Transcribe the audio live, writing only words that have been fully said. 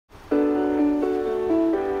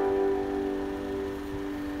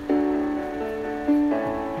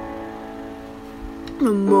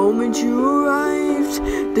The moment you arrived,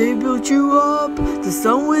 they built you up. The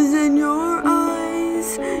sun was in your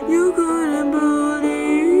eyes. You couldn't believe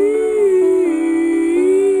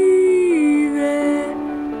it.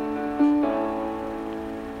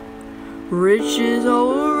 Riches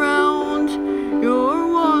all around. You're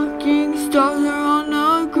walking, stars are on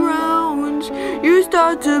the ground. You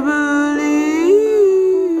start to believe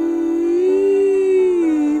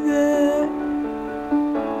it.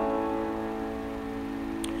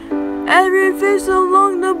 Every face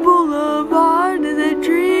along the boulevard is a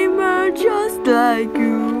dreamer just like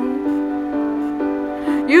you.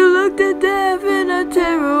 You looked at death in a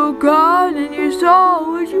tarot card and you saw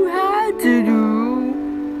what you had to do.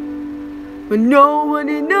 But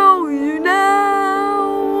nobody knows you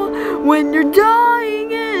now when you're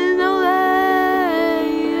dying in LA.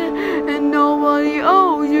 And nobody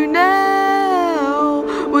owes you now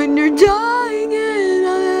when you're dying in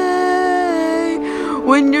LA.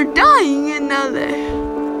 When you're dying in LA.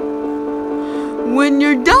 When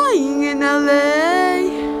you're dying in LA.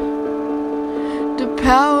 The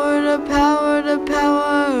power, the power, the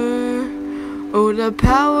power. Oh, the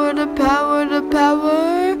power, the power, the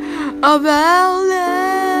power of LA.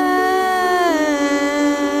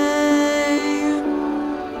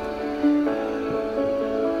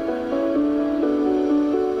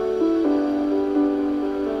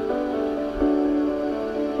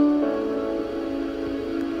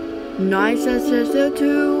 Nights at Sister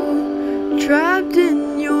 2, trapped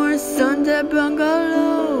in your sunset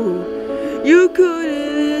bungalow. You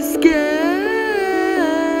couldn't escape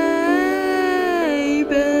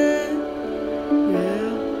it.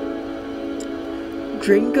 Yeah.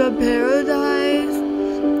 Drink of paradise.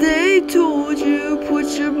 They told you put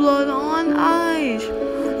your blood on ice.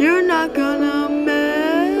 You're not gonna make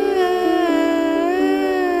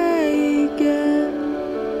it.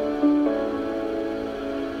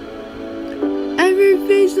 Every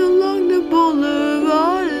face along the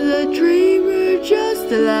boulevard is a dreamer just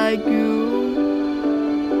like you.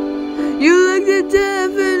 You looked at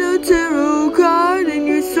death in a tarot card and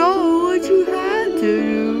you saw what you had to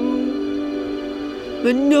do.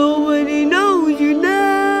 But nobody knows you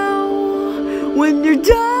now when you're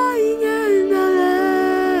dying in LA.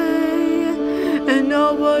 And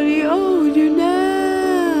nobody owes you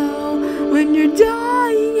now when you're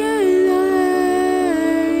dying in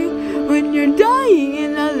LA. When you're dying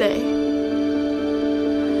in LA.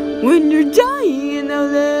 When you're dying in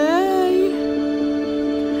LA.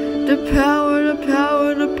 The power, the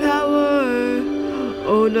power, the power.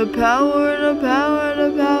 Oh, the power, the power,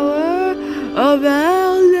 the power of LA.